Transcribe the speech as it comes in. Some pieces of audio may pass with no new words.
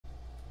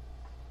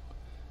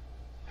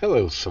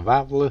Hello,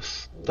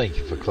 survivalists. Thank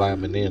you for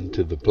climbing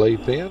into the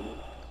playpen.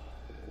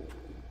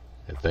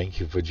 And thank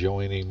you for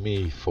joining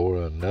me for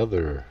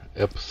another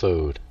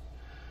episode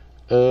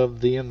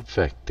of The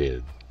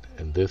Infected.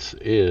 And this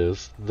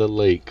is the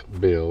lake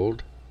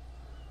build.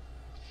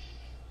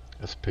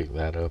 Let's pick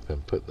that up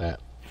and put that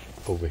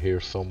over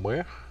here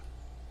somewhere.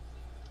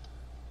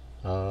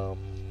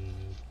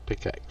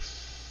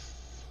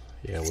 Pickaxe.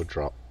 Yeah, we'll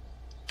drop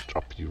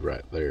you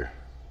right there.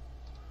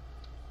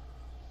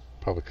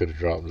 Probably could have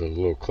dropped it a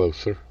little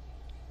closer.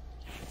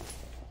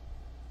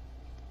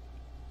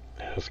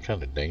 That's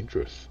kind of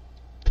dangerous.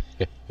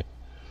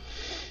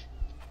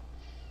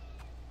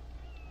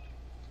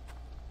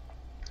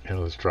 And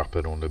let's drop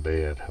it on the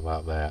bed. How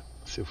about that?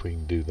 See if we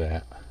can do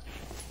that.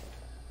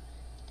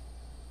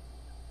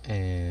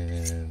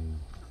 And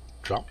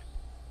drop.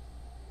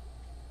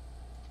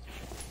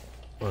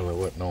 Well, it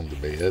wasn't on the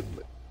bed,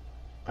 but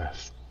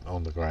that's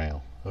on the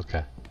ground.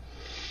 Okay.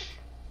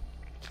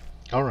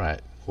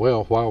 Alright.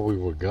 Well, while we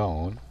were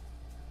gone,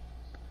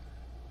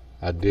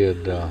 I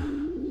did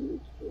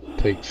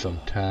take some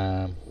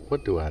time.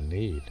 What do I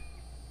need?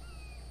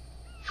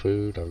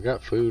 Food. I've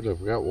got food.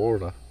 I've got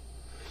water.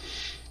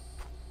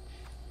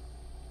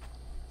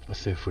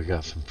 Let's see if we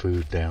got some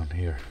food down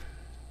here.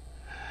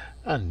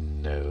 I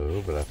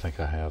know, but I think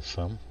I have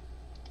some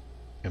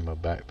in my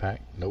backpack.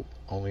 Nope,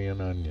 only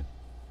an onion.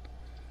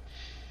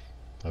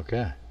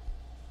 Okay.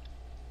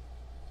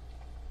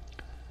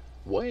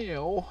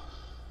 Well,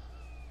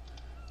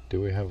 do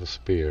we have a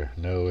spear?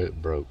 No,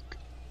 it broke.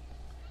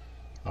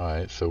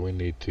 Alright, so we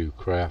need to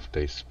craft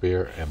a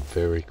spear, and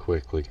very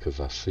quickly,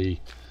 because I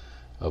see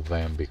a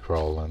Bambi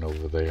crawling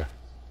over there.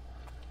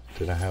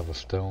 Did I have a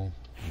stone?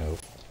 Nope.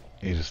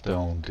 Need a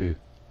stone too.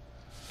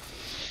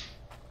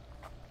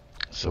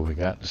 So we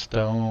got the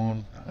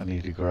stone. I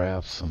need to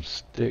grab some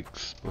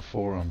sticks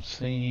before I'm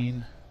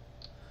seen.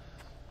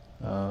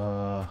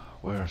 Where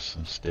are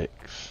some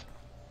sticks?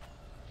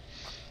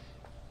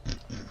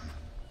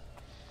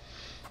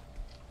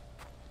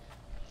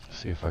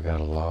 See if I got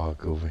a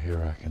log over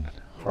here I can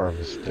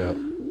harvest up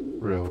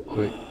real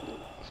quick.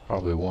 There's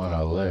probably one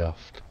I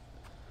left.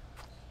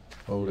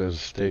 Oh, there's a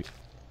stick.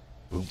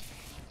 Boom.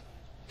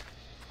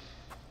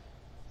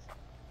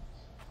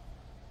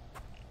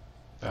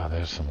 Ah,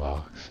 there's some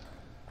logs.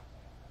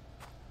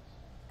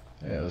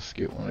 Yeah, let's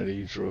get one of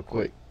these real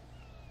quick.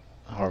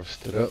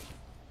 Harvest it up.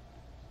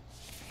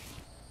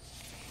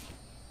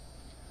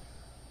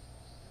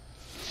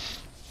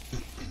 I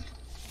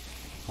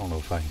don't know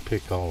if I can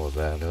pick all of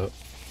that up.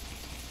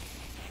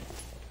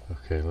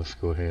 Okay, let's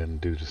go ahead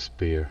and do the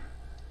spear.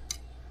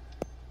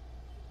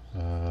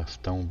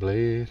 Stone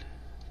blade.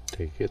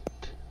 Take it.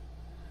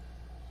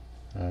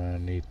 I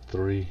need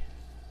three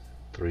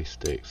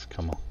sticks.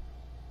 Come on.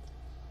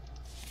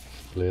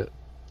 Split.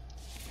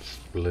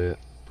 Split.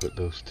 Put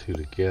those two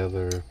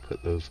together.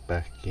 Put those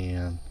back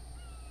in.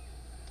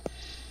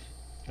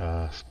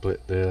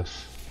 Split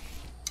this.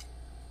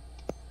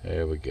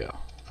 There we go.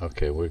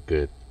 Okay, we're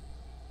good.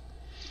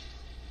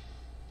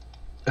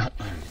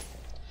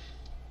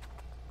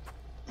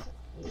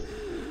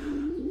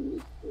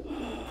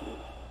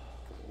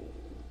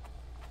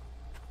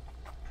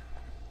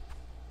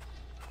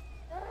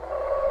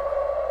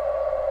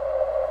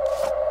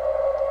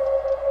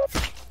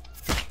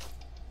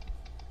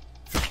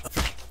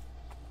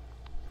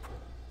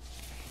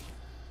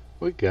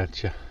 We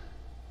gotcha.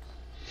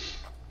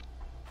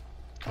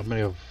 I may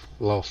have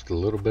lost a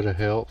little bit of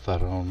health, I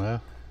don't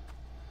know.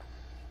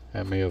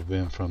 That may have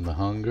been from the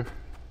hunger.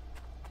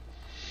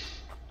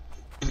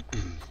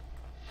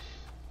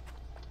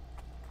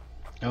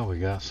 Oh, we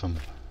got some.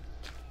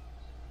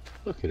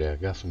 Look at that,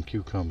 got some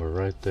cucumber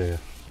right there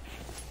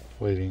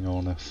waiting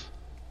on us.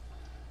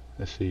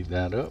 Let's eat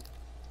that up.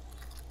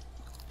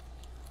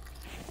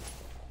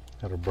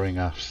 That'll bring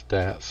our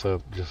stats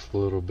up just a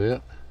little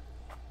bit.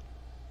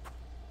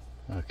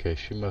 Okay,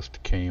 she must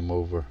have came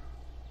over,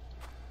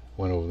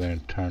 went over there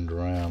and turned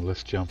around.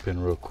 Let's jump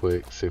in real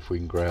quick, see if we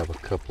can grab a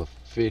couple of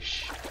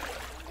fish.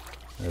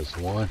 There's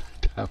one.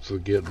 Times we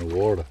get in the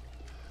water.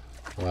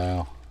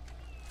 Wow.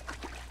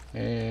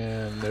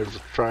 And there's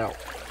a trout.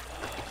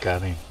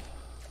 Got him.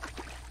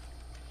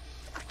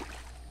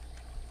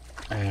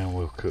 And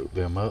we'll cook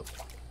them up.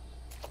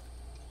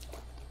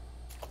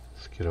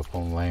 Let's get up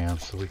on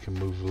land so we can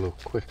move a little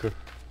quicker.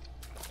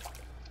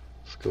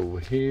 Let's go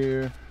over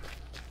here.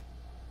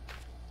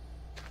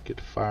 Get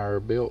the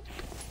fire built.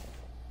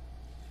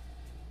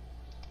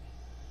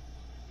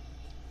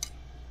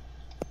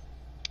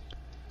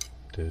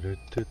 I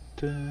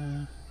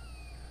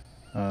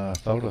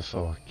thought I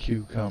saw a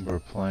cucumber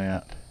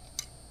plant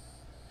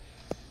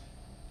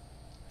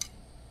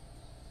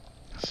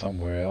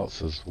somewhere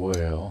else as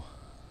well.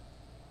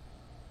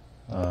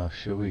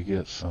 Should we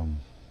get some?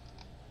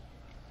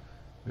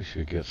 We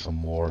should get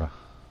some water.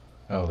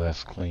 Oh,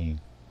 that's clean.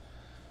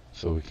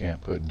 So we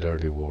can't put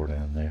dirty water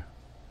in there.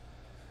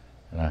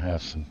 And I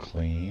have some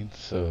clean,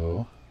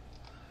 so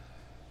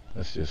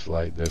let's just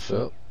light this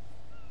up.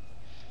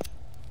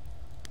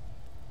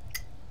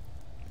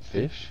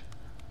 Fish?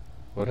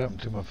 What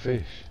happened to my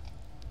fish?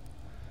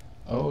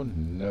 Oh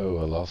no,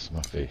 I lost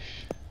my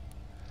fish.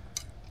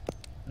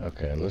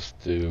 Okay, let's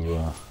do,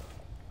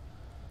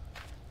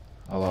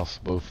 I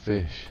lost both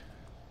fish.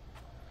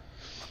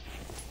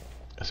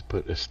 Let's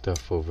put this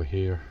stuff over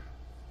here.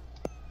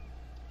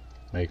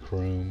 Make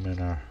room in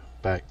our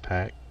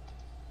backpack.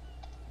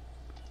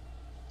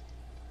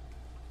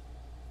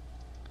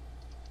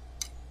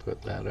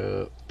 Put that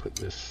up, put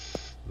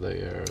this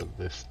there,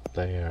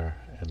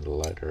 and the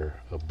lighter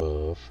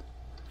above.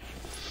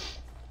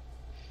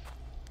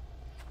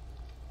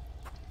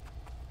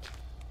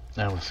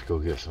 Now let's go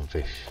get some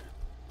fish.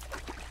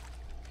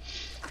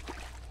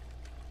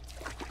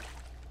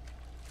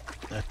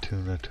 That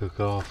tuna took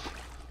off.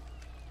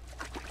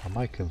 I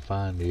might can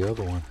find the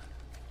other one.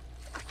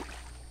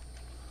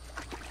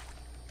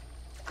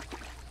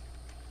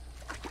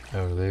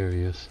 Oh, there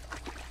he is.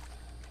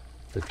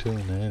 The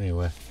tuna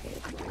anyway.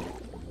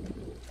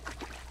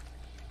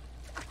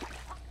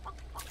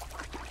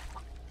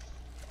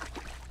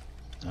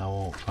 I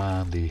won't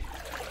find the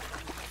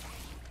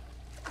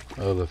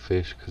other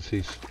fish because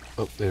he's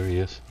up there. He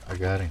is. I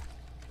got him.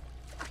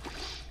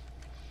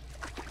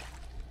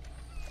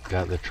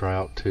 Got the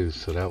trout too,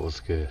 so that was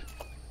good.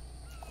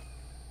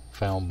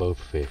 Found both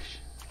fish.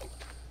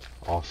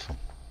 Awesome.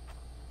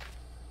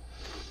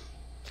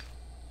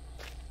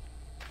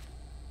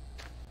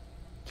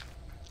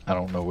 I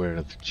don't know where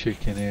the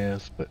chicken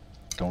is, but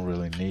don't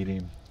really need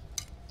him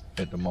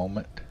at the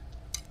moment.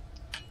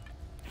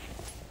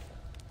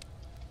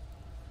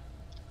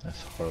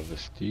 Let's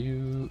harvest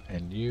you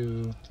and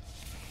you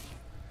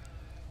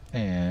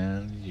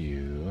and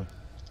you.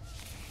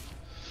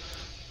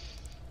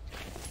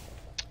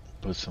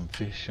 Put some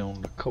fish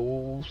on the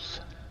coals.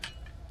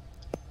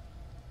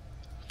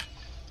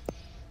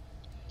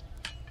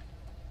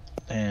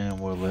 And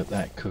we'll let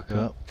that cook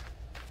up.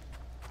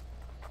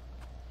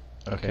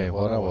 Okay,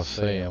 what I was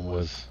saying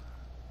was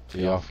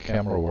the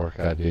off-camera work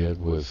I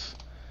did was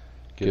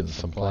getting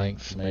some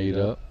planks made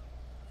up,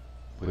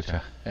 which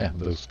I have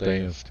those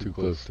stands too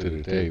close to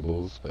the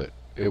tables, but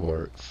it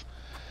works.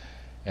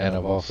 And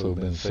I've also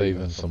been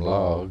saving some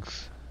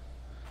logs.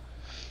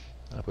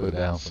 I put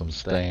down some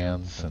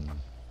stands and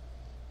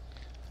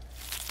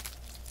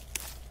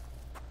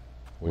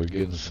we're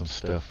getting some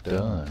stuff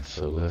done.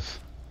 So let's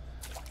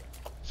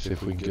see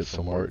if we can get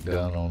some work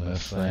done on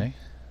this thing.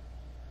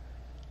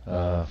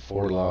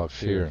 4 logs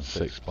here and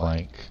 6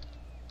 plank.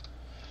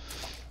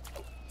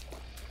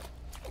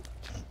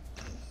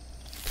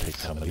 Take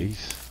some of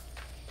these.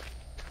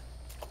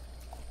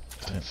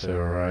 Since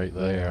they're right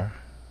there.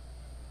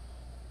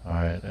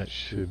 Alright, that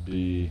should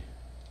be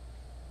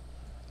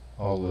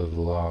all of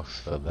the logs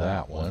for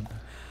that one.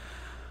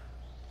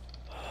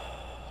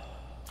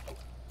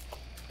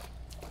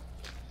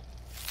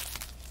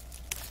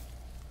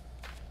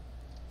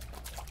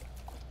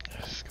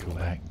 Let's go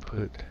back and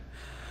put...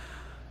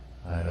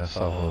 Alright, that's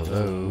all of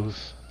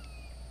those.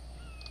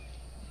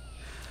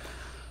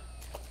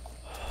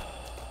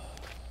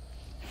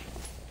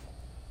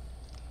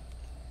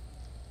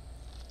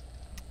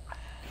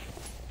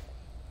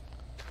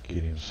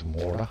 Get him some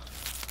water.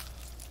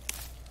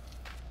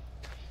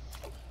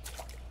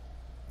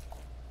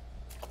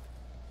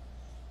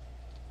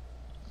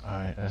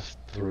 Alright, that's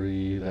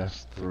 3,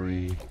 that's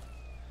 3,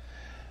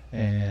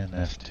 and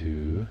that's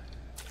 2.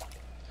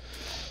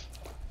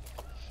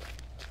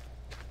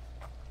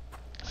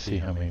 See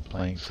how many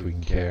planks we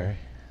can carry.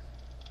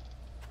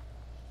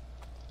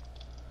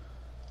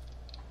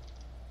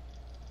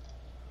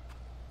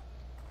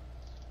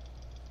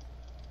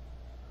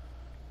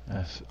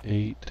 That's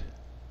 8.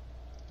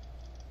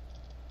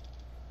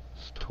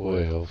 It's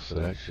 12, so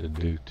that should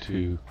do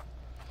 2.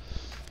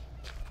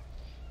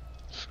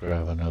 Let's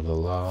grab another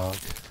log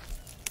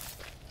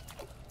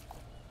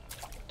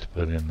to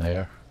put in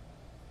there.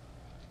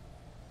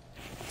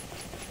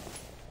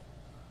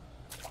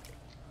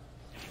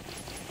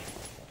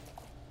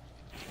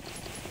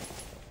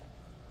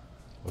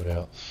 What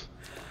else?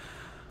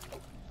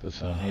 Put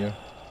some here.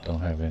 Don't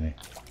have any.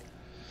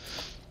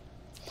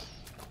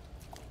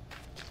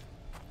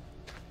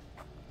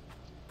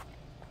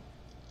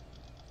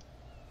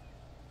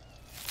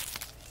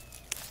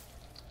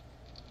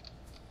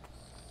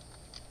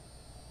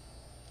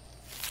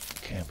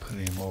 Can't put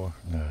any more.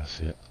 No,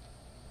 that's it.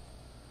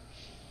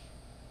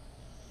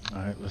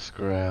 Alright, let's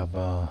grab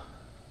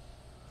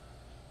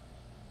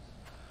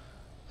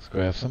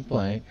some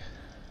plank.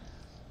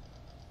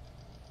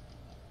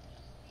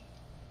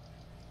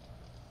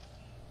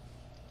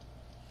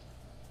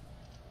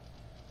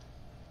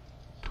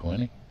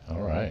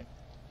 Alright.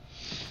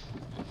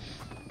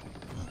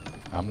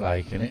 I'm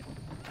liking it.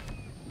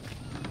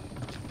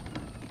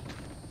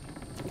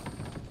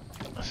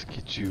 Let's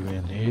get you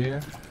in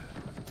here.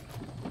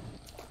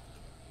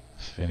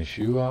 Let's finish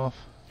you off.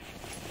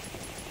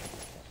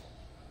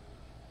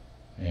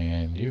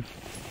 And you.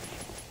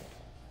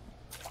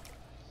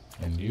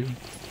 And you.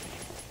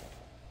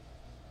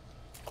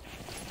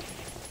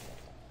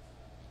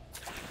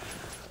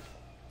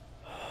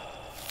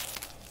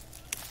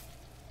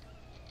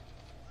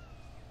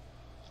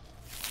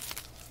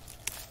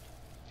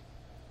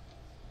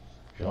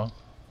 Come on.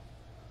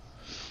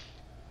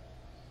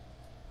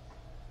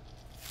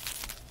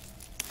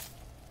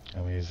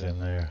 How many's in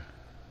there?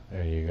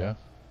 There you go.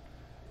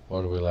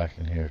 What are we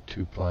lacking here?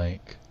 2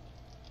 plank.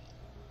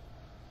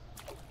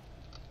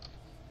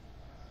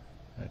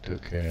 I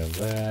took care of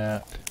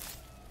that.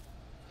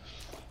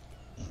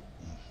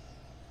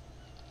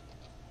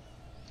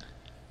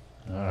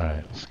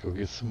 Alright, let's go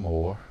get some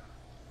more.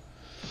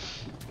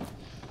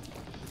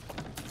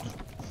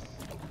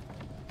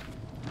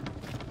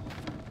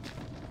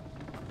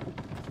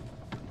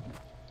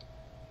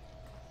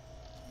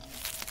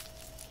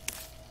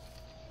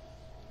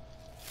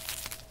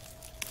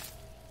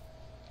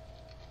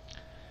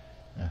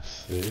 That's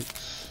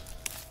 6,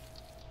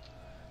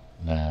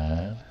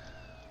 9,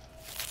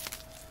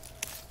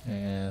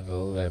 and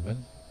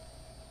 11.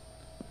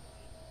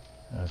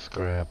 Let's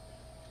grab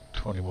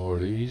 20 more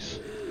of these.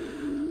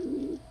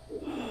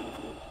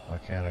 Why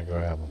can't I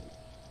grab them?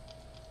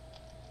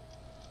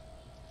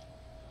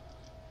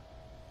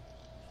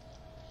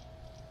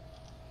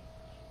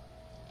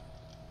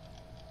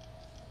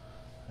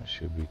 That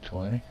should be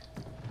 20.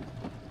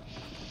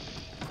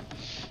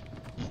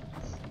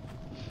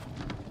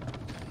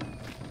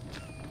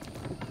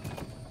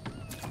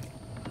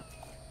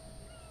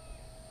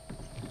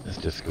 Let's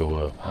just go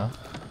up, huh?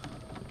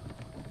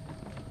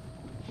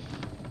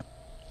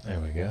 There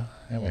we go.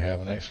 And we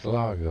have an extra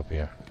log up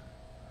here.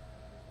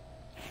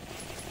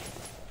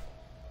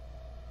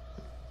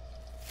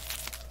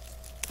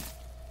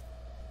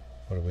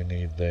 What do we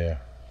need there?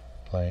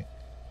 Plank,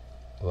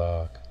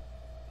 log.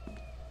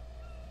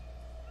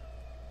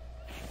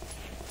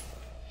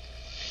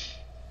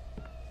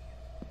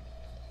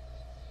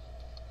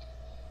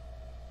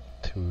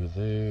 Two of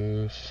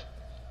those.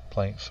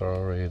 Planks are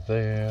already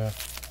there.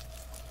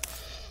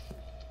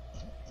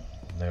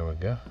 There we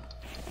go.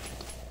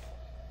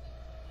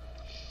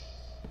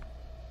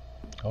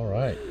 All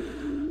right.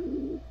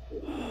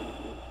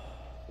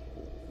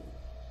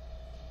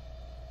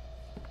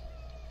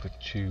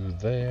 Put you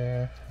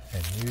there,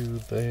 and you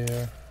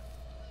there.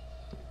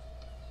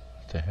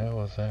 What the hell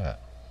was that?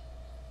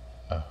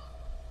 Oh.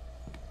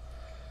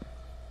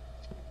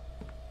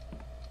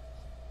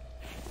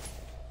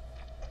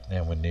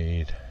 Now we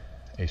need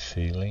a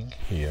ceiling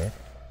here.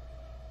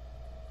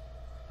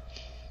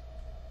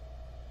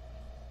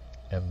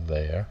 And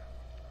there.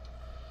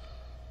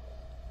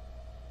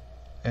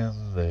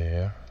 And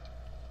there.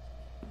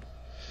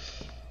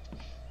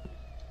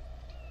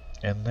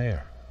 And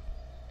there.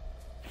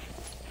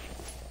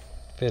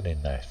 Very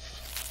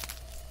nice.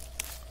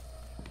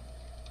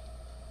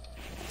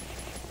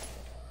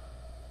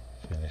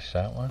 Finish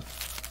that one.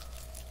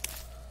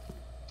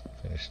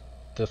 Finish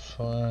this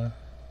one.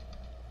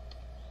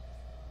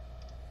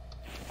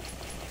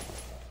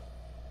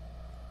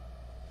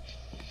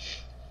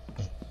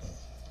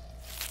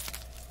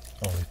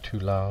 Only 2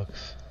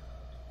 logs.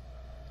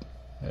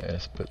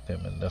 Let's put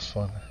them in this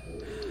one.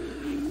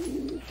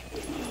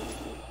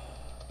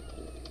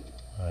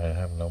 I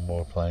have no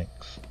more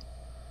planks.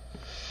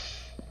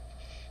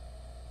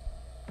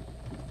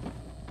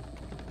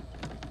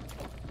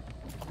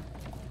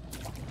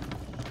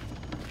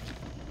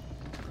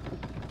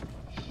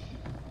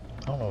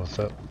 I don't know what's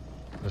up.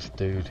 This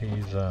dude,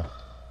 he's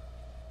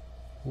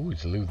ooh,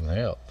 he's losing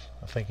health.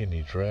 I think he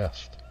needs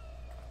rest.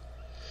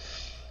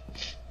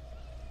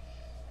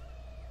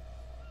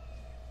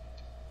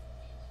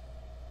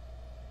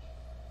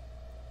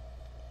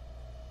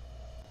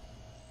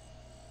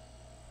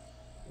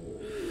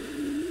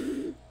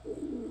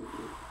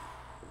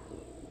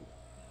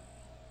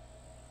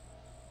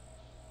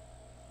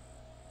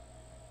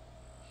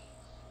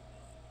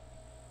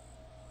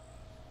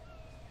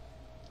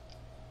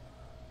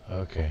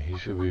 Okay, he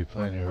should be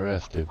plenty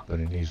rested, but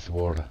he needs the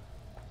water.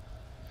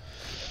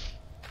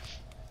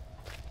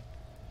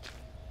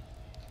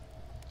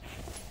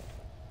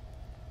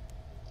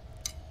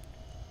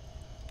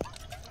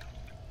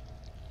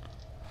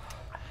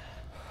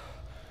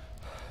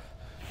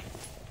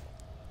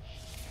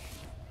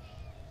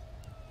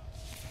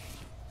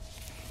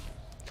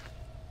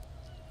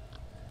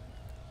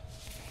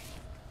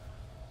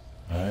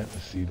 Alright,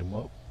 let's eat him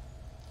up.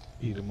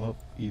 Eat him up,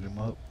 eat him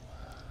up.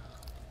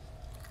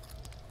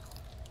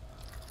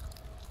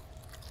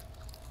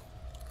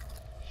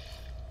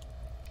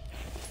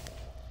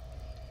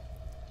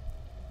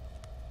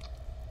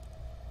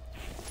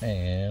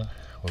 And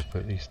we'll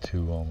put these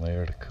 2 on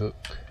there to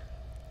cook.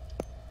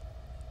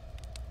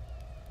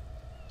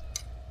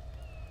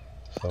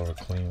 That's all the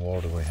clean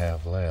water we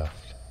have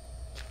left.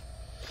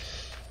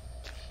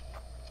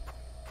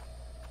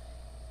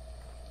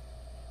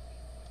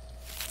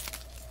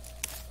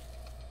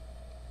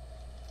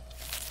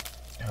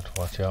 Have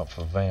to watch out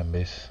for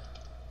Vambies,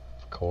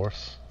 of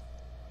course.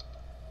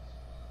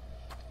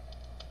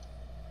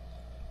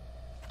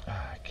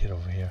 Ah, get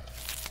over here.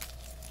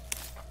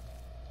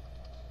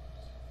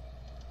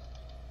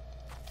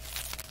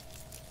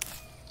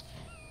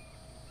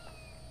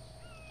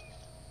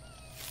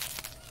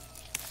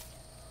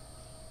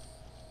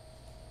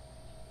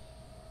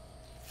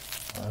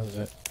 What is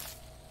it?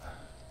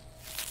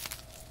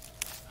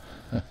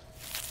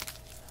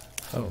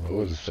 I don't know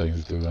what this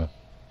thing's doing.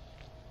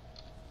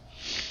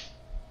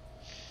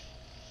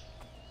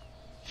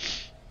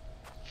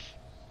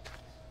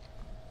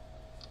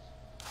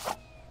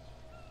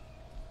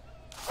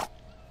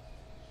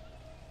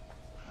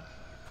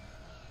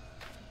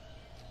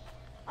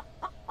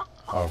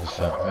 Harvest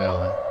that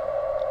melon.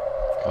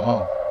 Come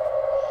on.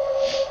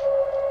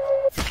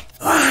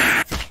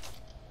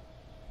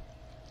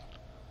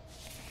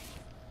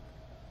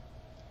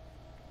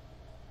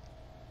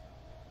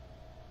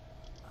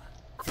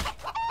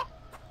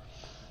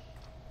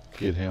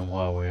 Get him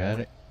while we're at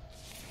it.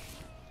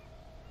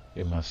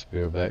 Get my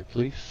spear back,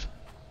 please.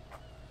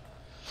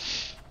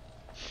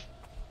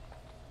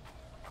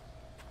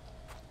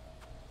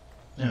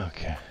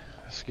 Okay,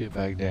 let's get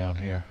back down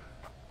here.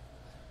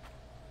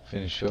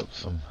 Finish up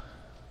some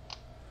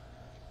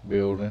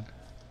building.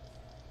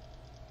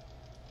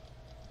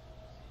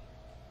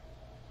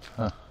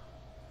 Huh.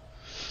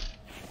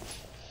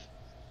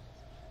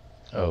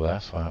 Oh,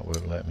 that's why it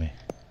wouldn't let me.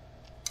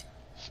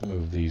 Let's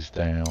move these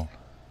down.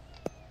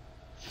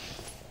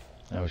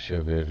 Now we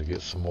should be able to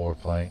get some more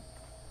plank.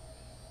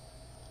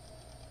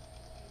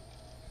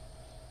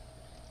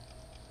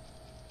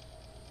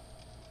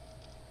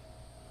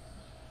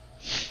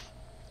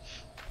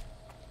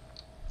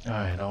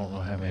 Alright, I don't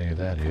know how many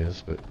that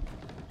is, but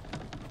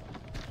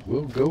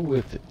we'll go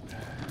with it.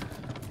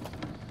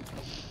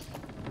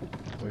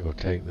 We're going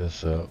to take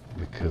this up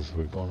because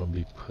we're going to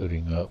be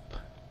putting up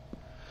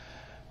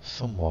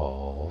some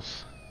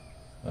walls.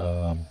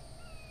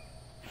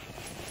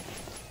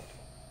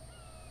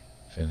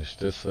 Finish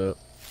this up.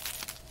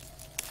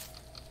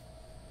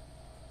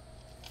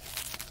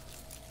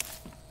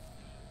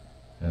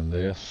 And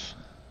this.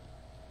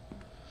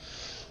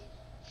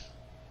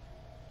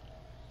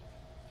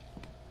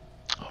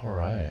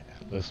 Alright,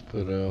 let's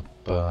put up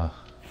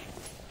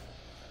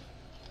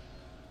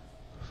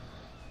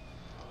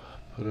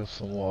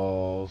some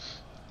walls.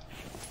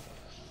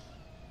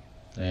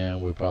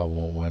 And we probably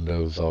want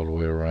windows all the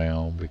way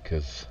around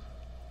because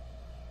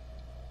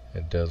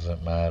it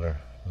doesn't matter.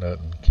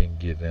 Nothing can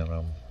get in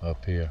them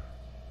up here.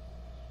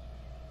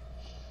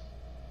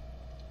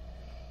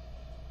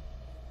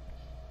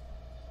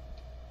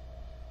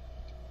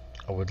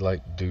 I would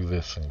like to do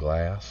this in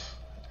glass,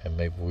 and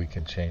maybe we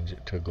can change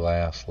it to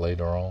glass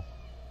later on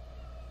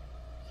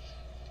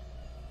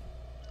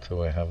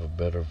so I have a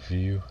better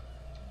view.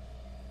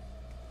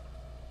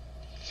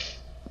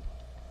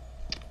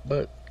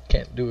 But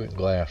can't do it in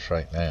glass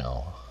right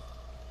now.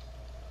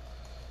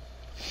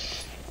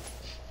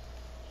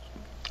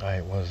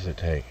 Alright, what does it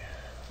take?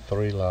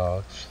 3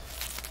 logs.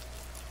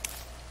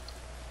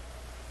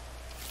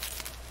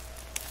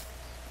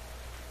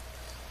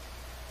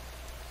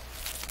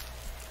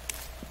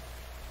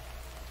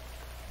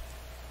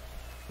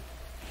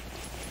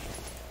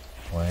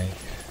 Plank.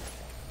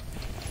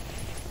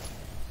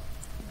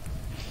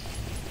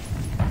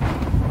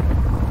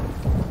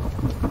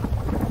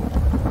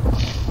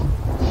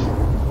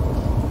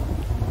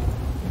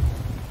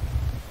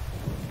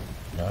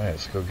 Alright,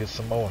 let's go get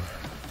some more.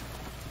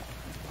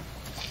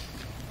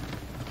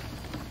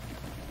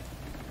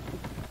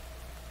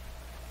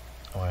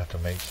 I'll have to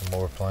make some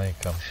more plank,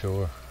 I'm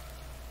sure.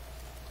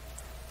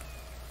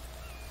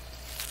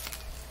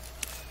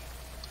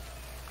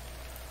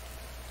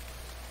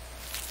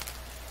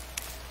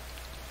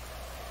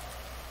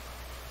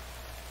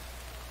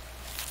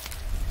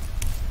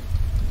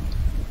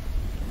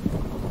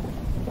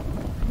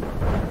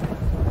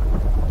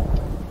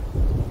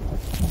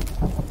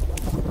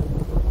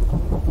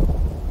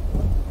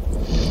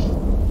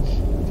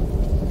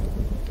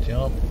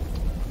 Jump.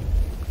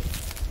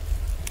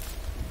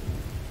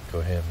 Go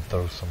ahead and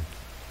throw some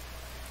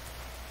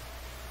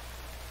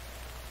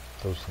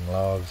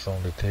logs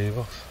on the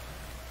tables.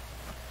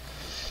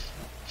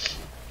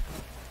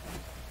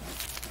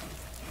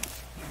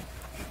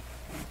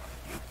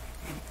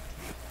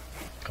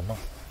 Come on.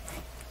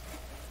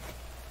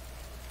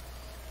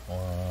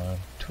 1,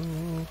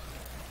 2,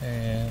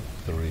 and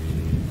 3.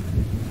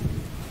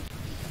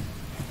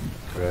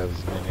 Grab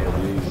as many of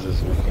these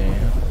as we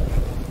can.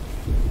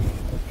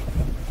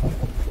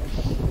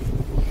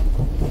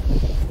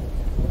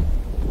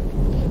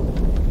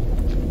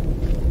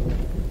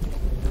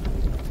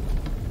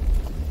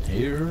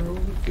 Here we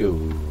go.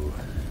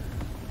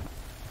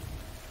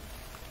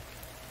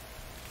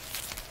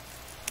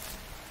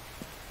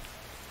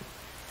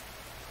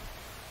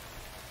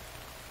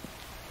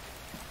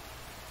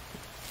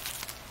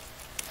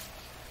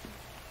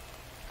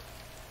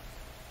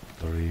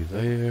 Three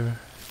there.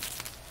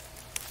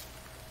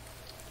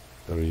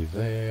 3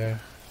 there.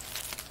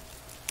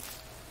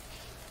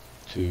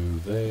 2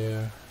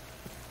 there.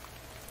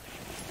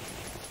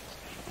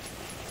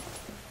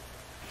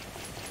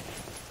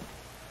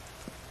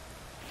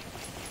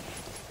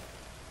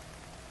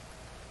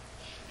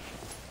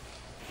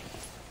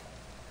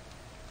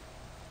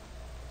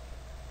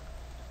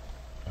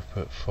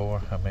 Put 4.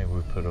 How many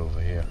we put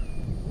over here?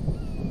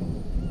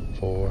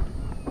 4.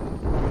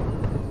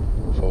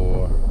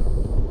 4.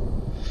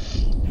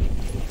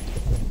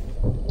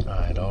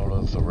 Alright, all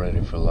those are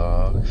ready for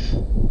logs.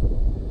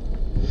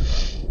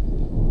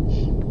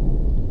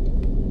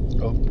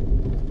 Oh.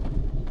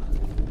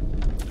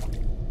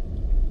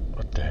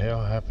 What the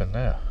hell happened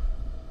there?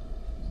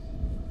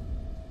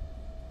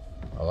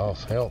 I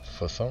lost health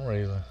for some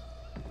reason.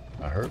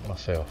 I hurt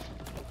myself.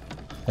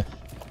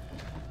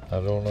 I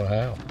don't know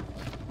how.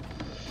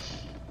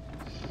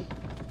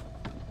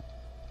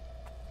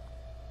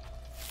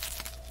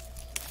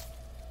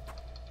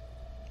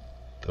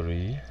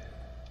 Three.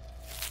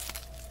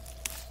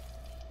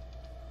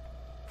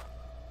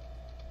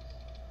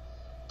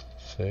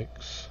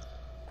 Six.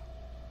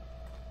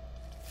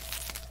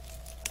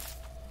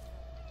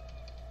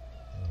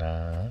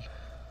 9.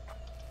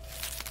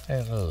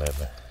 And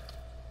 11.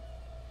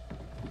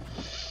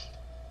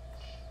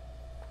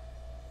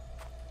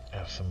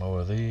 Have some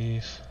more of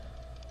these.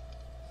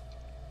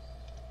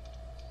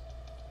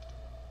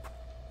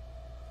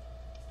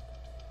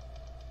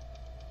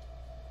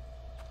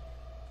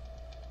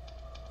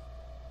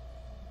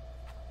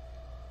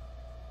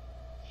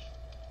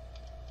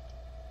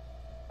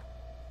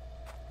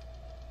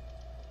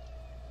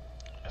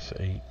 That's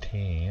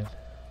 18.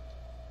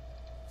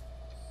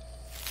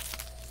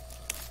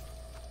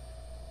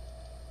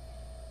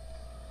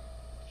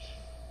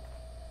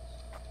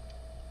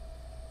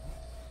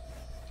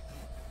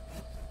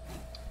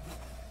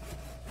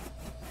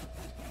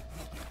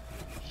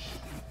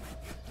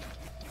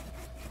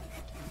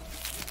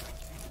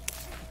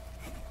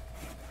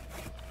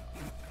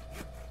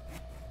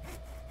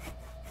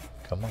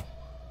 Come on.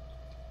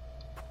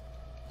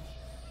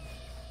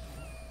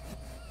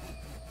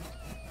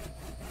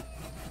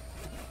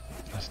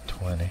 That's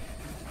 20.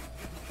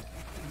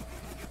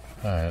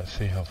 Alright, let's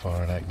see how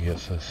far that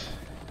gets us.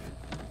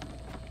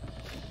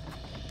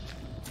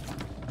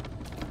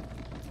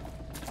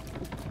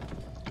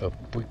 Up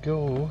we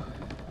go.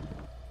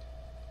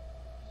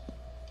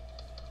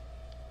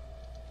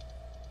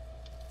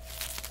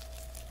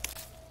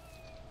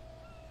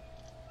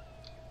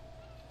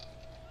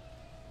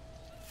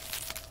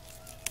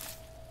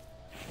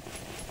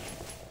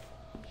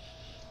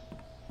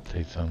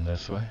 Take some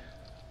this way.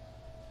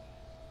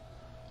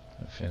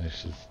 That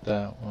finishes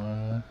that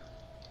one.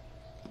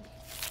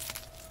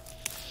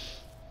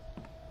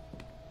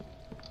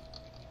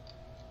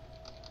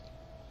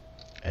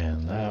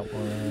 And that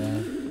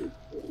one.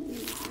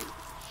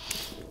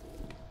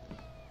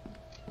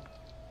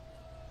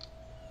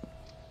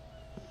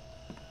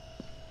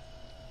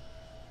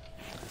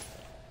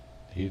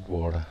 Need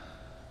water.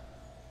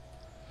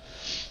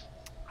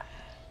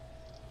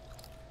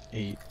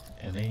 Eat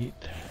and eat.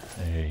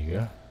 There you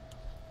go.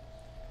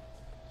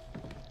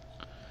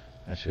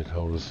 That should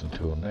hold us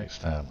until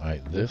next time.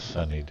 Right, this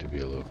I need to be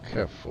a little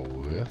careful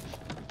with.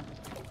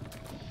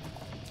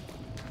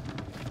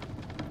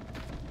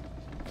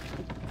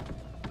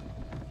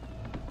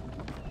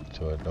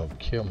 So it don't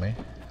kill me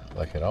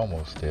like it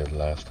almost did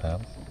last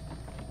time.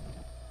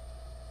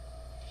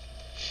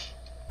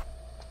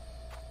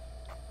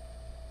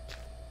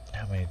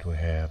 How many do we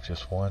have?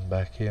 Just one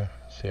back here?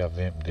 See, I've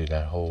emptied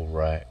that whole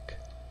rack.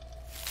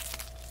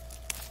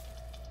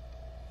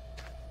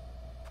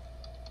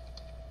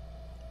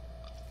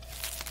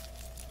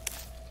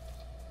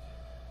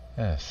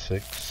 That's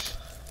 6,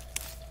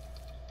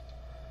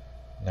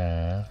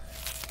 9,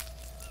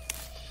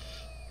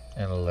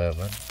 and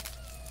 11.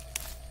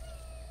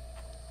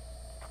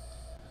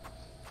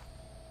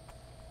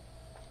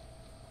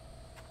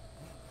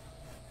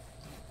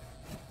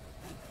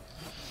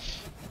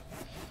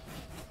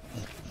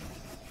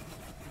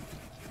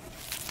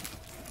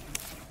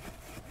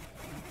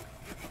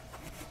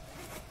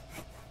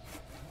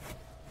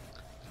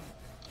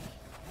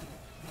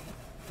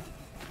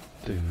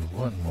 Do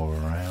one more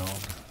round.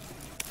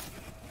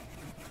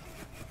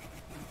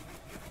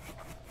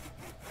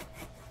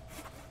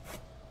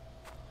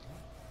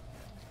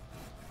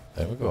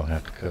 Then we're gonna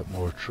have to cut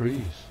more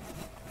trees.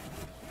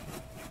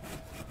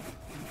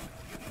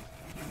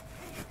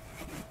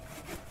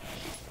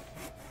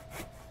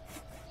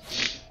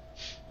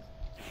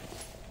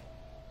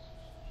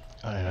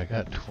 Alright, I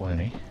got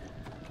 20.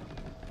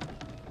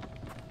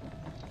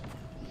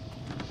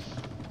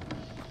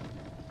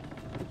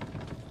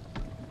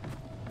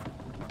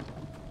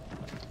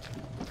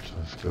 So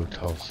let's go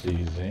toss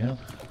these in.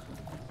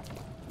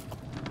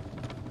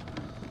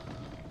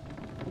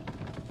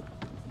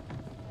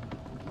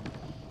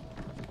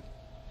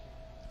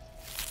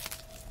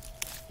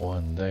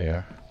 One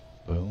there.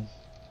 Boom.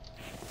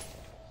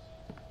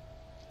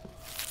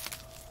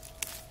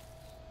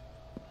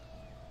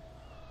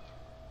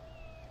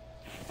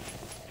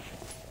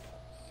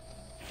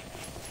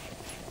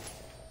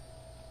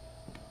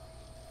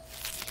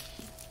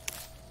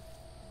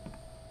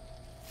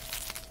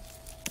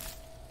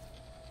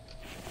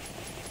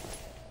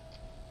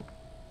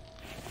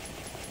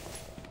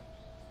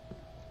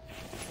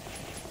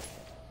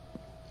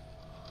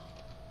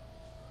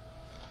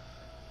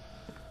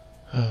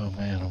 Oh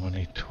man, I'm gonna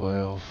need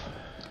 12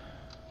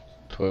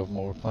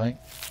 more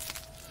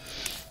planks.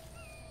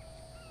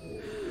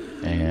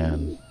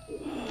 And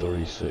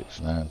 3, 6,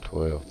 9,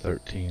 12,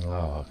 13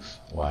 logs.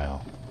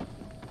 Wow.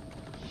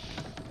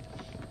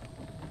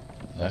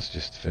 That's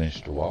just to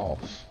finish the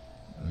walls.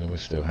 And then we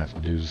still have to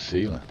do the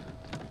ceiling.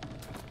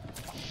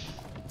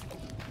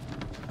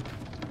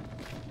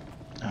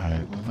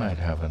 Alright, we might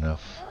have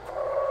enough.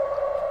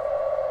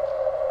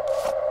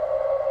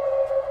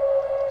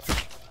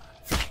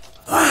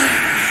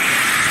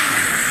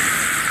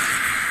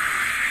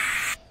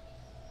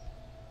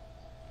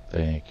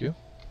 Thank you.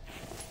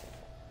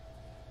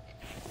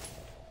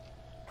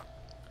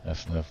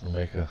 That's enough to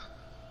make a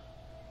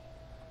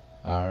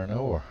iron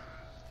ore.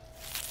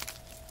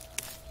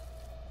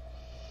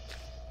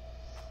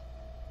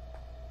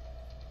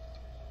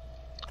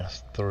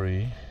 That's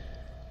 3,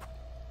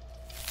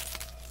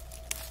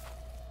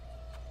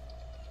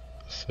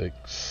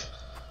 6,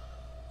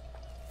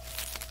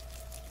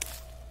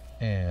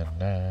 and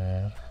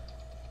 9.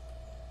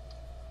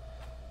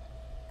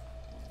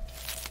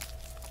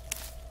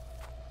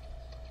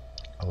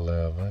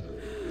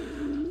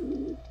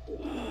 11.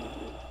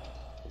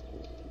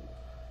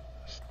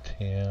 That's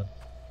 10.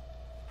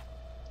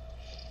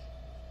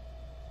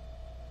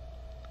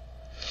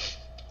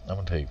 I'm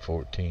gonna take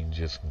 14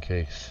 just in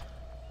case.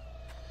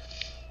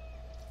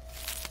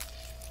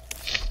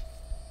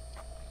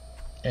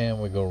 And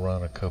we go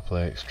run a couple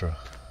extra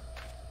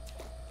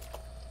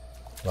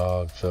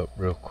logs up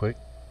real quick.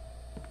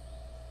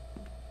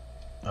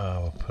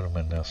 We'll put them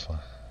in this one.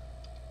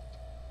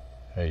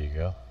 There you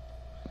go.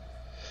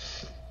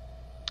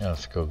 Now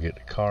let's go get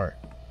the cart.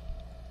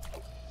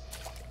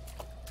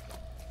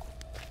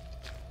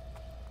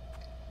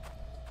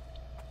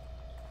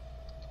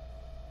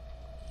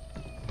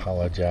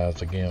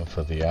 Apologize again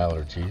for the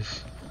allergies.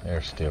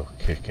 They're still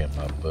kicking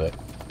my butt.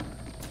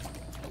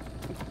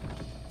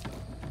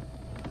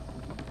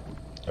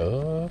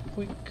 Up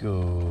we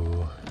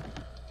go.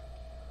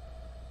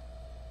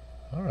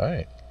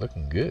 Alright,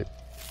 looking good.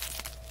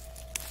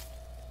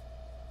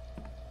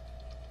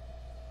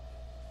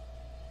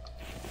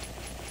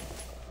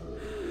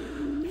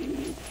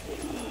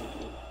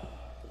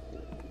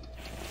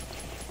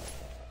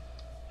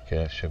 Okay,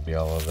 that should be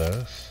all of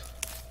those.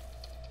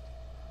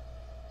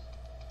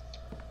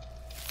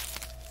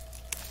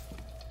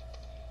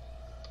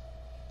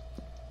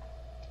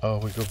 Oh,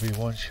 we gonna be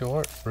one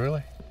short?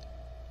 Really?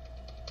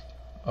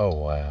 Oh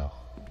wow,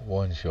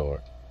 one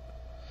short.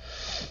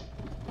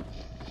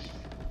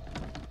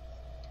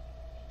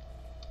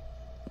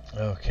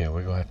 Okay,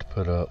 we're gonna have to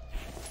put up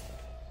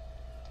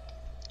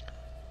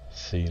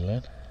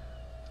ceiling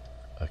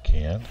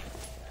again.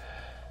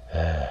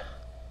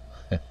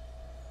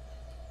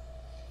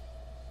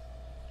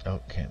 Oh,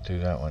 can't do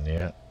that one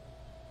yet.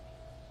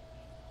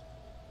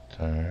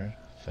 Turn,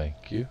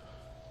 thank you,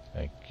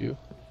 thank you.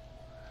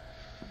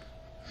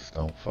 Just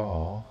don't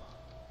fall.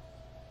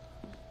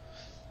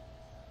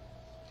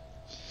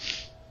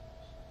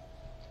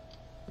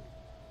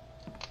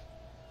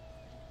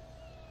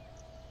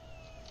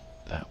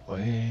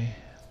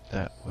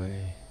 That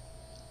way,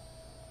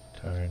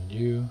 turn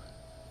you.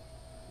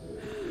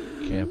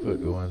 Can't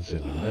put the ones in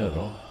the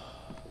middle.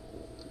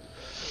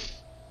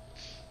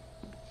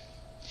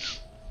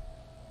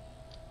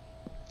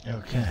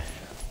 Okay.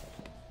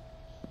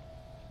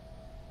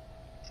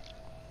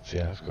 See,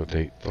 that's gonna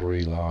take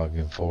 3 log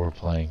and 4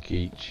 plank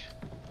each.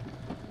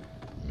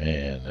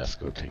 Man, that's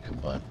gonna take a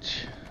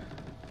bunch.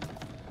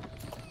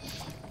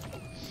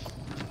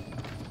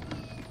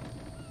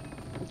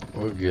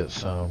 We'll get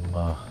some,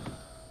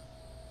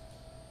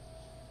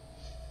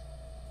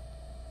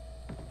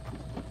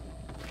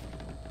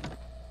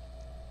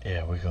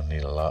 yeah, we're gonna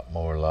need a lot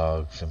more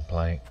logs and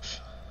planks.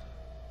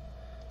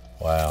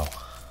 Wow.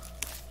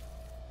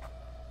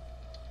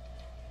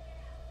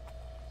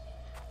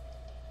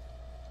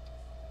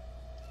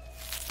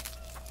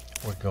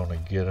 We're gonna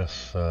get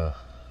us, we're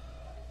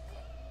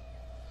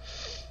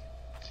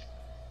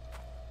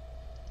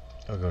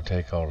gonna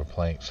take all the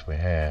planks we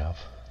have.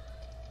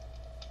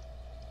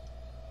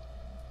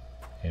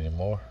 Any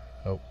more?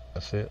 Oh,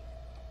 that's it.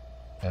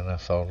 And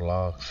that's all the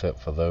logs except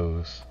for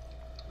those.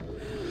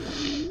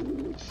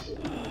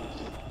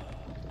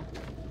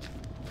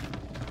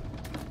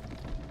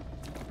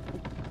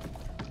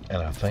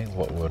 And I think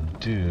what we'll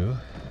do,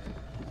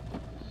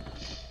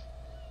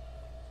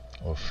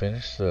 we'll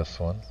finish this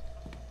one.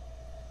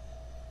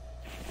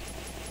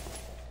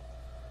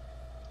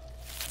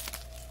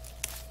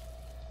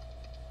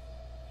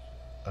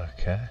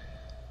 Okay.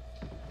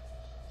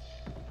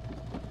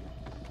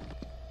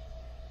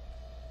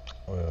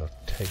 We'll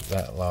take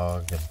that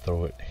log and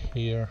throw it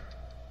here.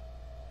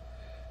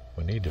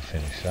 We need to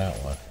finish that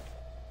one.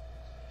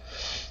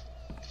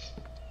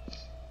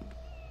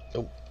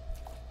 Oh,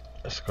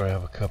 let's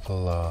grab a couple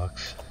of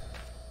logs.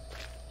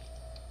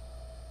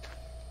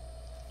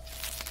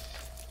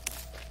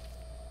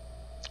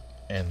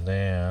 And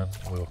then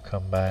we'll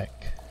come back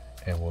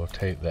and we'll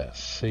take that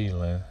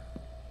ceiling.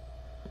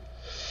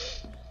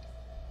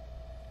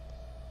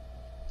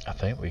 I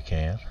think we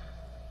can.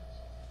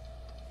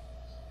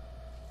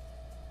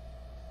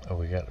 Oh,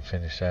 we got to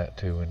finish that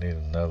too. We need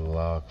another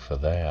log for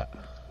that.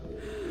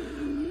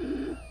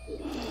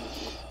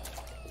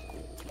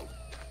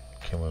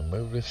 Can we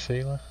move this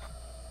ceiling?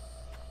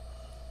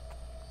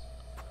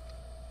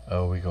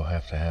 Oh, we're gonna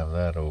have to have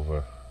that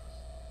over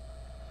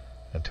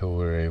until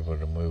we're able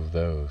to move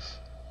those.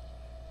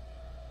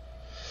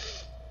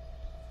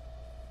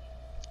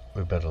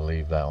 We better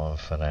leave that one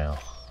for now.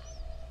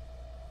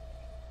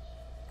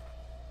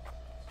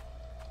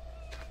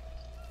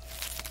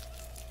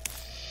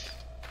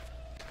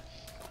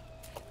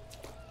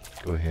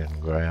 Go ahead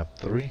and grab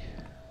 3.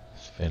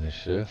 Let's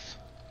finish this.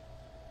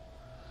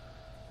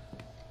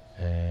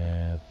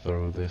 And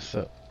throw this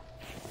up.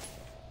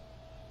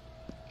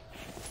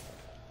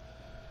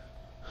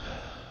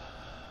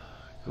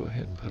 Go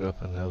ahead and put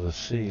up another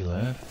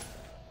ceiling.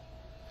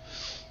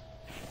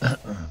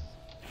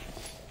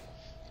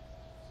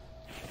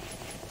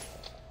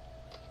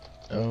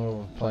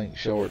 Oh, plank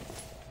short.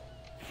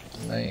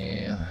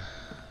 Man.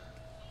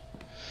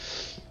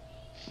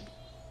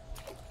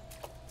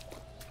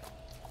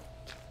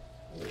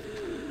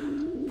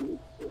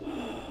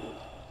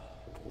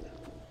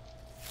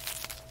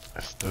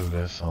 Let's throw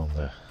this on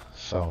the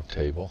saw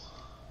table.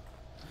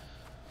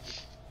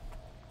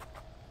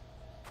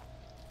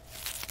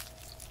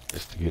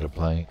 Just to get a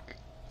plank.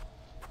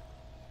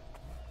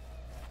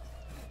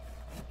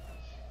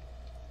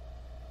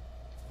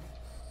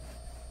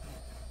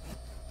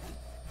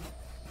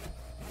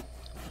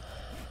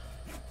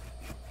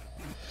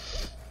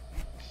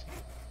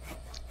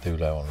 Threw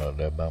that one up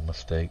there by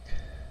mistake.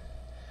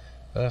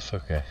 But that's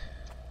okay.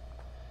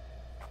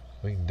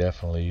 We can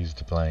definitely use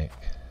the plank.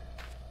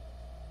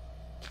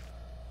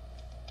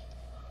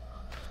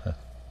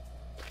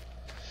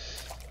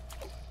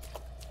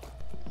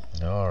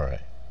 Alright.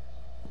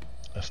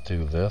 Let's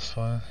do this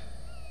one.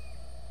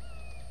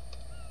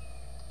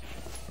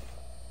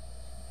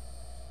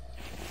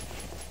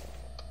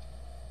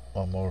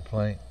 One more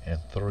plank and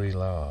 3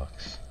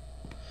 logs.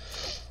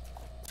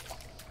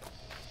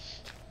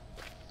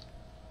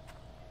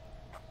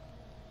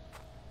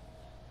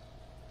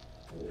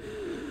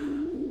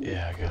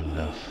 Yeah, I got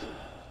enough.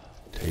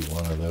 Take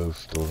one of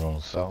those, throw it on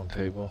the saw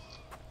table.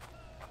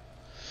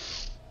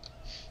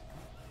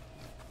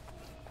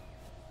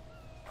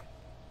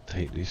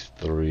 Take these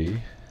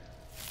 3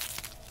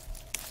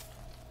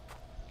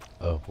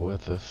 up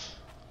with us.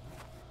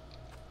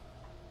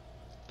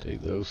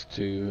 Take those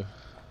 2.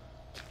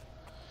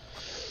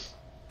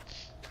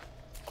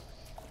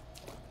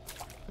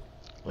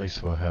 At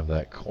least we'll have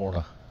that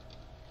corner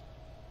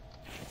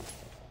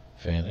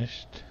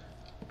finished.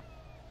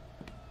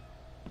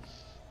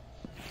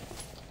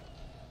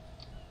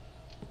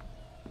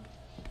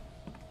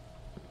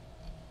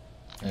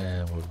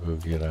 And we'll go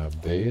get our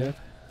bed.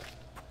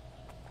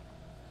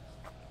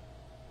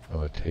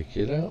 We'll take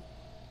it up.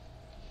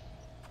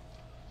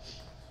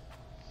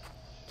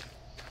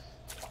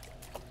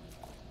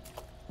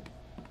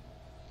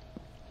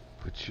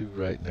 Put you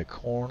right in the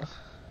corner.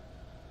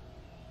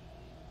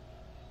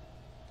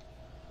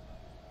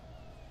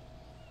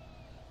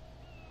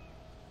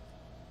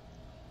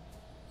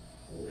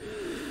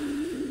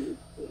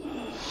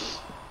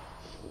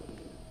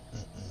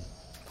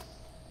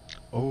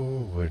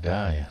 Oh, we're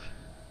dying.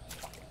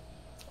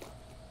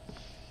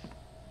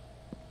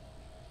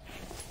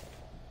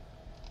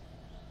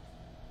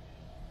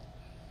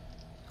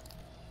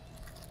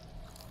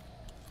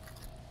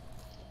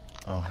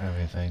 I don't have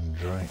anything to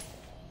drink.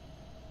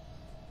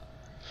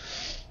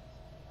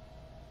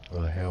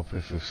 Will it help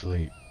if we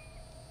sleep?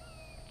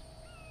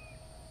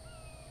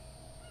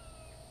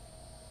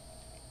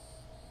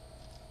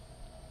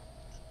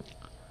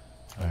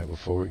 Alright,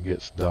 before it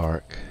gets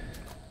dark,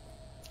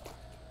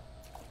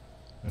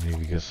 I need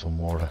to get some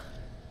water.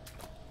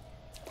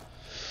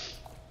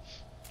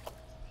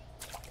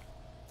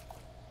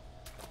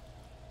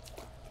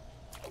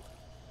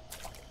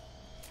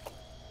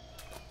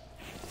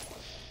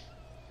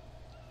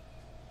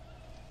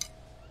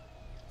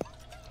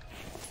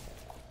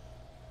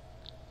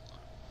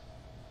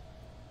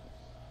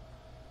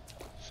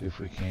 See if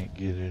we can't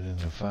get it in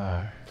the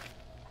fire.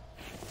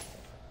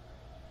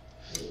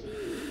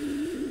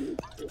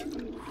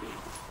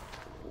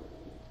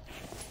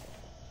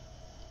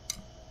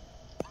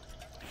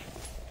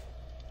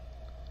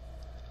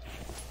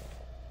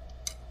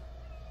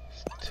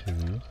 It's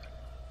 2.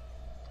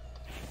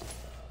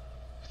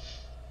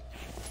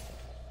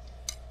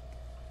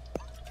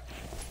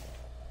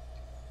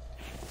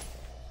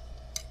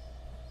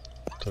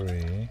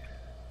 3.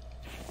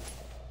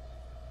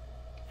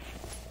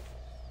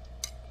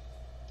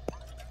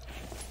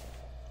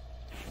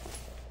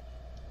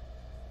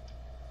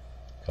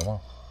 Come on.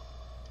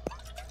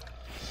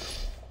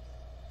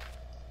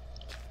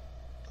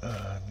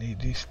 I need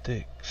these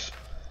sticks.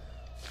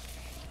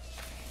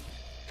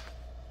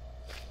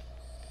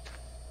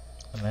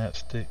 And that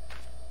stick,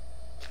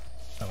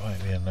 that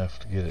might be enough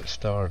to get it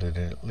started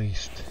at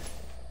least.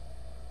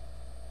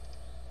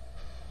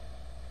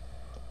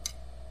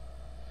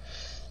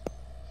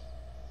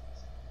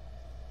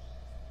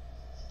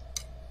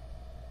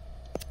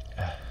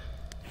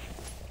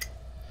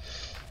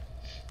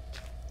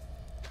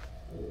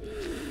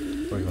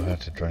 We're gonna have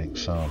to drink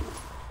some.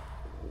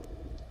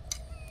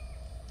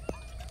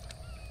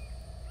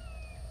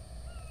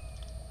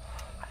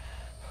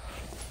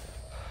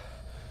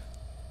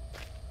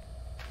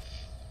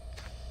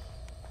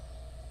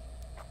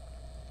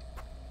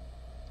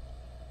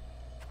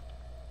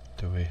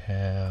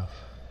 have?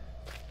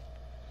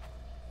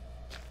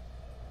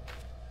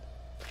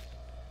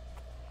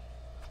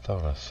 I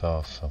thought I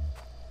saw some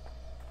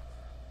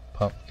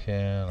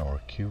pumpkin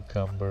or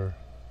cucumber,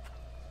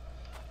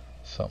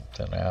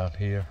 something out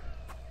here.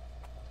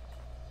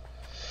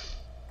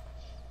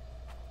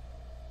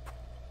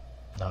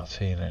 Not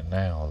seeing it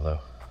now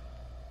though.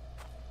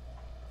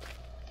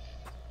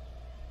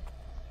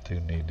 Do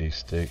need these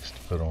sticks to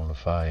put on the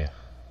fire.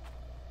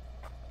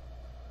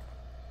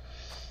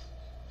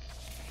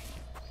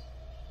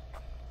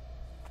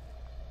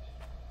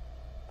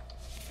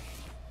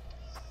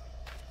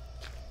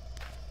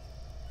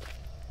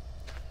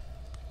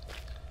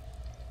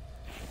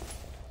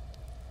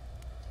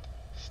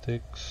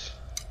 Sticks.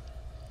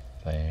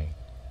 Thank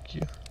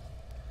you.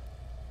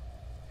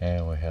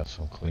 And we have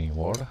some clean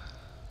water.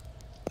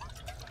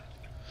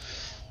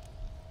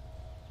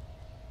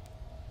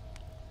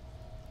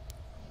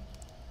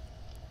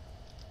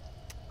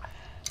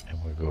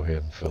 And we'll go ahead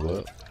and fill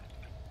up.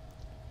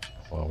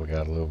 While we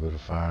got a little bit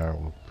of fire,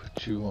 we'll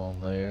put you on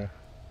there.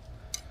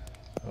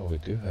 Oh, we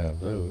do have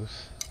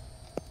those.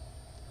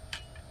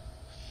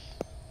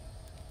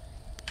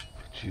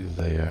 Put you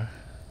there.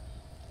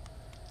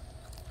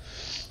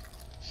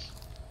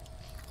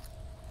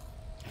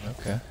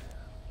 Okay.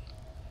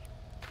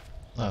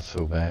 Not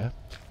so bad.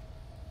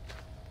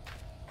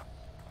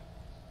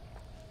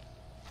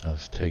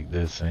 Let's take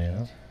this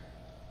in.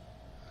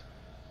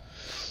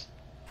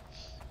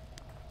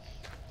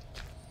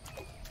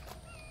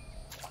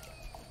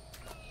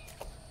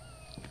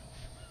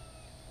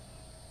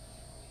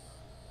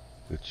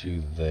 Put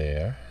you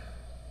there.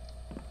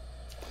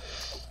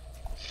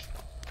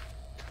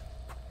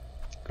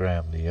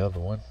 Grab the other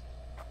one.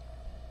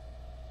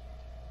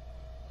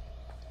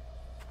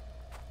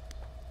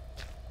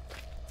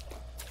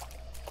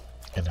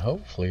 And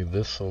hopefully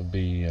this will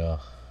be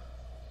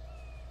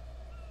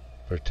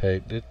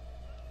protected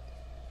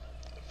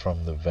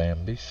from the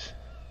Vambies.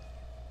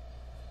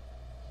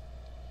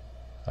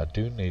 I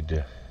do need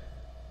to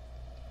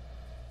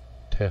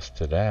test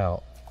it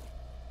out.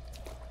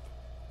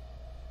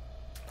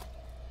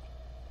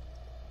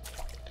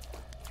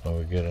 When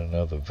we get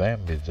another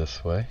Vambi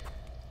this way.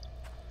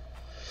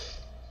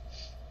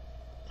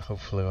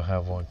 Hopefully we'll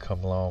have one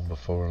come along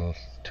before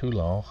too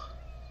long.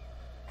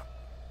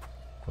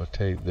 We'll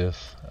take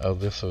this. Oh,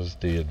 this was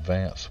the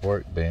advanced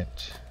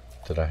workbench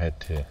that I had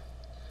to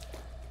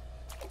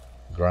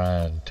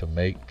grind to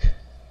make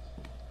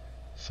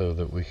so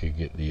that we could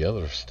get the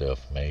other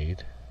stuff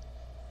made.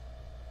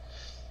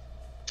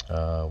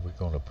 We're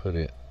going to put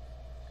it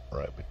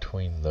right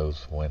between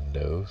those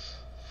windows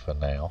for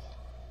now.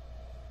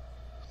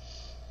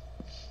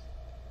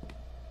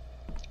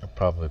 I'll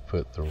probably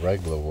put the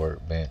regular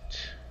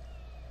workbench,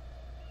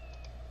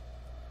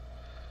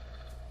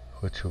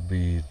 which will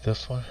be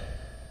this one.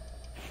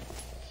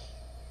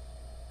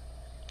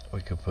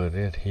 We could put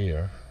it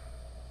here.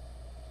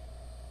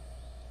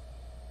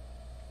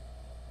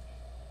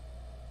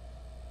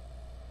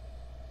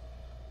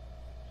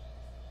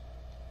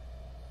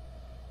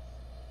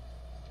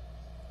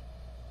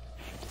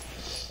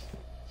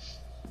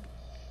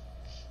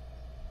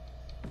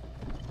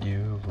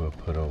 You will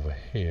put over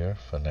here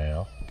for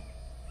now.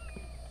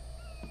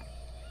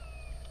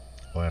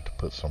 We'll have to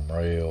put some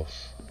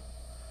rails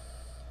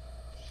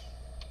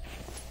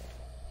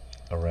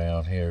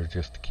around here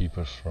just to keep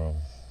us from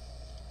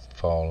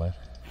falling.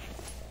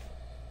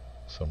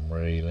 Some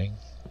railing.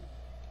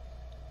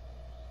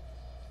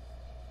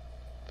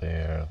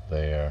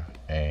 There,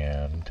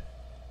 and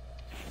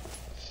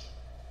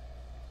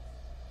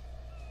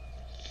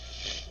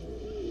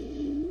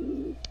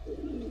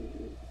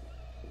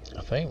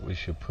I think we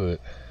should put,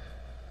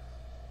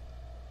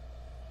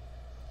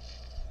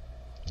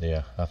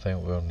 yeah, I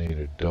think we'll need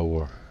a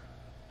door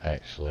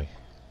actually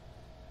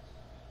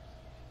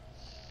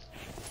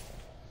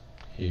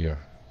here.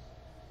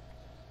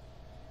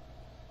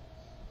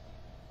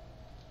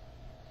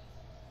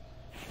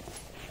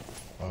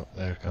 Oh,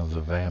 there comes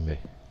a Vambi.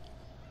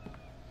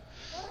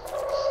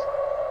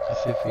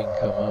 Let's see if he can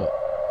come up.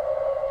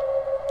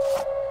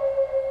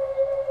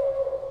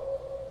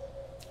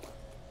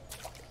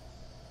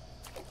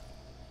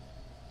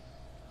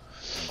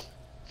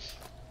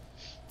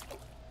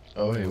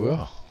 Oh, he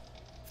will.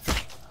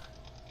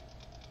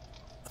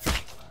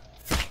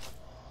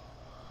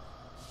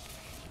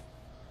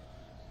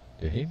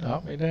 Did he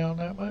knock me down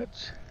that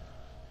much?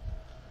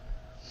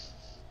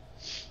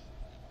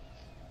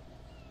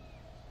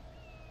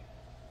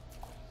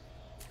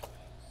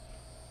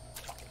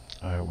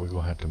 Alright, we're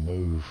gonna have to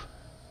move.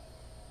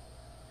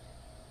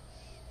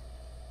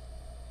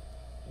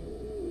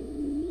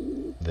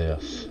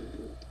 This.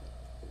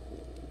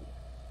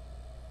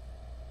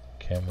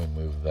 Can we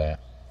move that?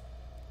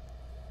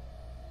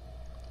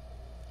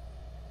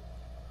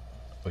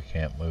 We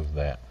can't move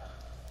that.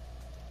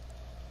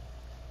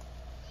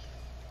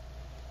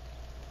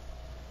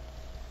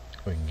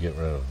 We can get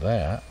rid of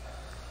that.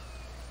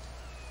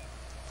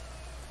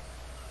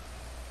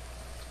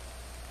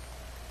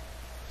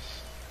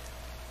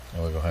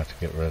 And we're going to have to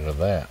get rid of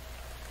that.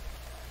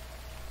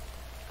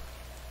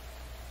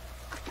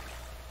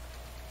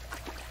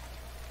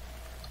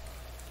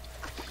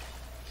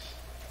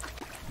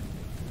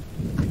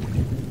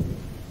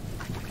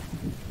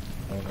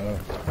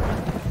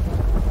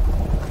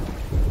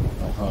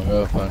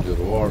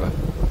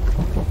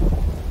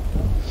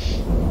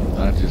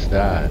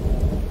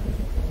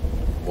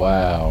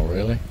 Wow,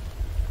 really?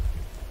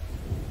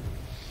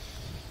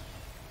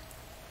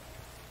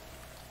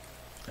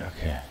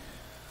 Okay.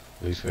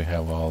 At least we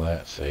have all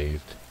that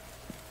saved.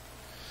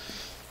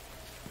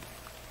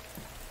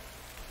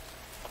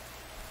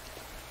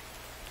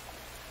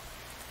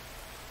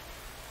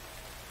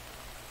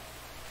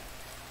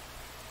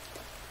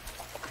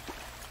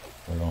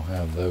 We don't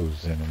have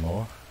those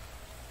anymore.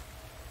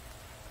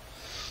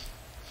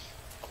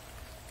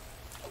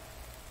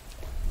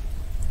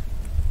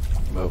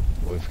 But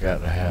we've got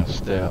to have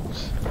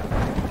steps.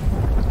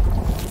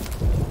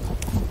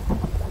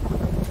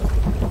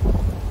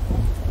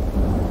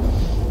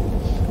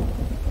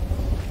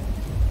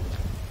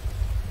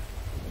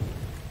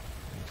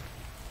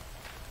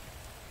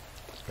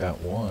 Got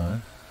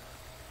one.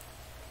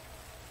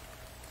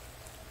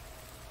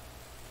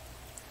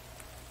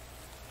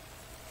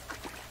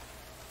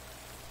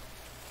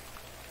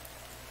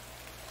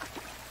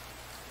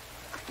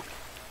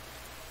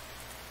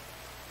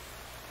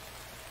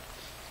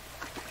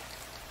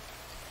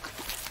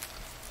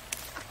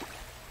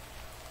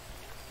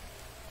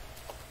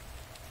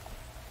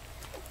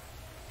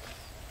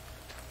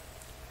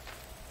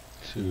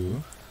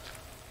 Two.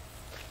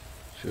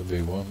 Should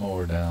be one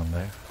more down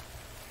there.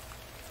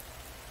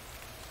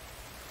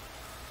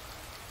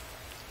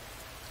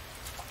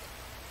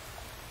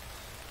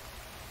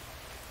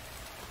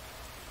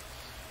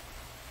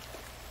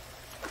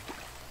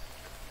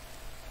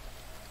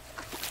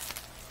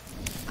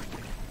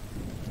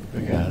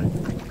 We got it.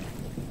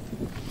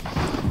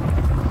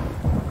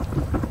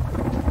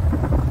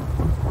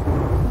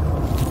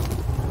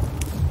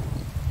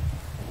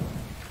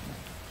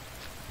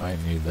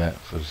 Might need that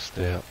for the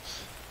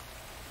steps.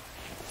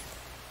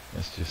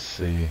 Let's just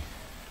see.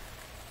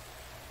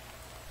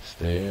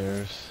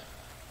 Stairs.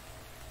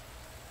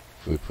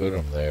 If we put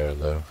them there,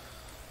 though.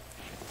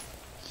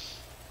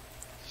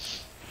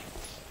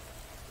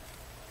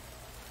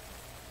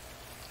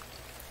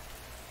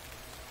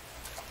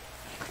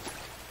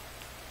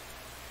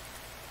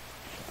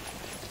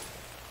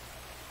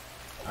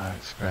 Alright,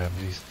 let's grab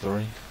these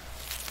three.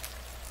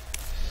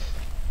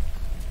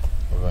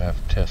 We're going to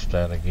have to test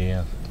that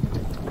again.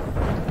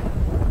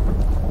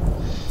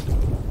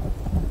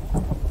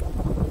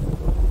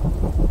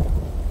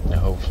 And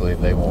hopefully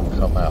they won't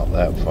come out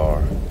that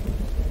far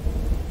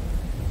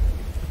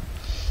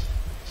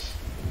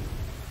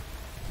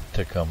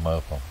to come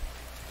up them.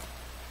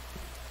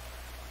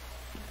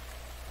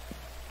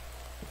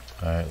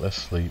 Alright, let's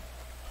sleep.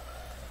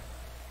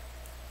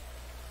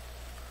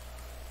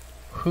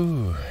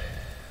 Whew.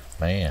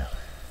 Man,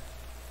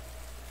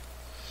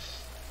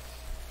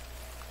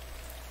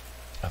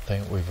 I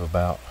think we've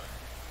about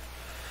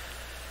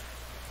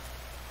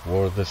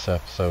wore this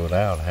episode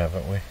out,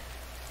 haven't we?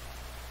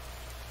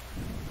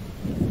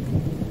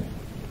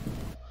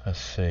 Let's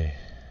see. I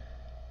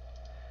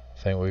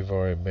think we've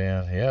already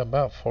been, yeah,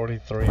 about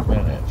 43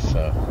 minutes,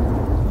 so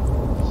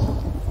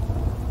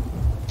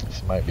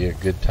this might be a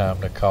good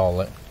time to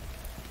call it.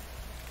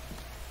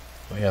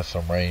 We have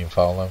some rain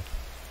falling.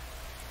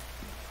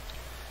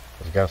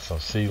 We've got some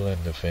ceiling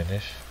to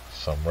finish,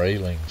 some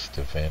railings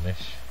to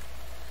finish,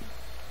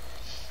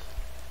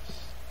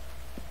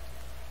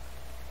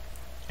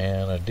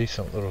 and a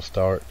decent little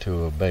start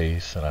to a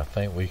base, and I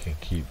think we can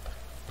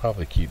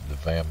probably keep the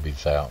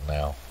Vambies out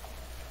now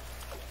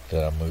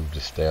that I moved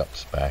the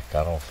steps back.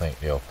 I don't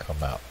think they'll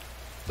come out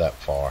that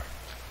far.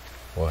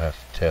 We'll have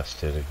to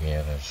test it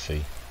again and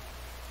see.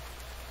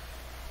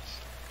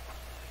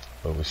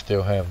 But we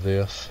still have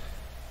this.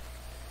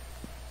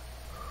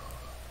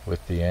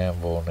 With the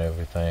anvil and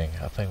everything,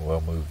 I think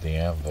we'll move the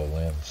anvil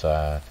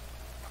inside.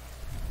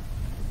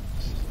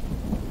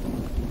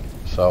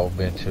 Saw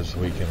benches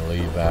we can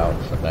leave out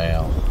for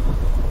now.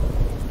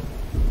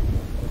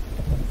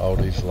 All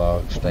these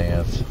log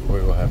stands,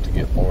 we're going to have to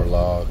get more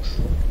logs,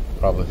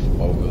 probably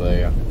from over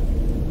there.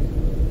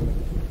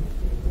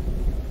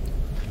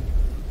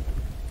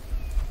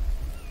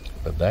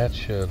 But that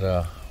should,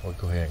 we'll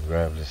go ahead and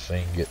grab this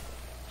ingot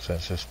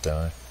since it's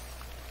done.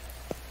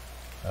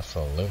 That's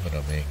an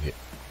aluminum ingot.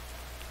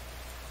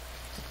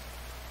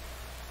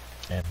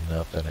 And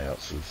nothing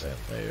else is in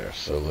there,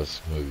 so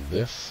let's move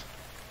this.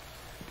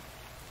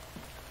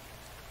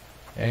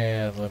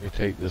 And let me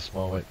take this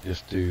moment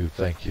just to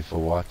thank you for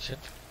watching.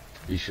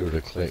 Be sure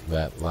to click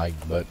that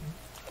like button.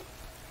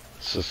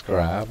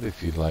 Subscribe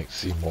if you'd like to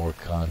see more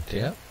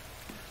content.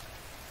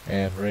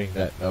 And ring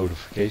that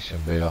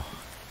notification bell.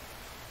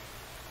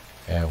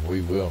 And we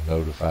will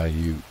notify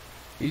you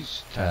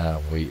each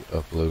time we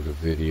upload a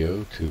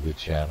video to the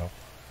channel.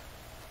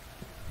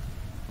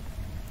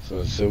 So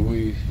until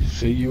we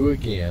see you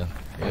again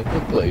in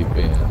the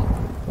playpen,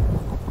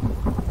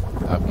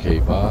 I'm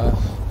K-Boz.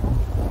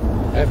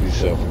 Have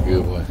yourself a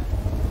good one.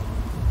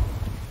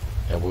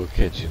 And we'll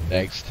catch you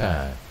next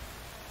time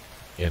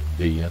in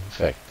The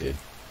Infected,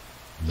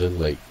 the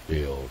Lake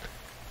Build.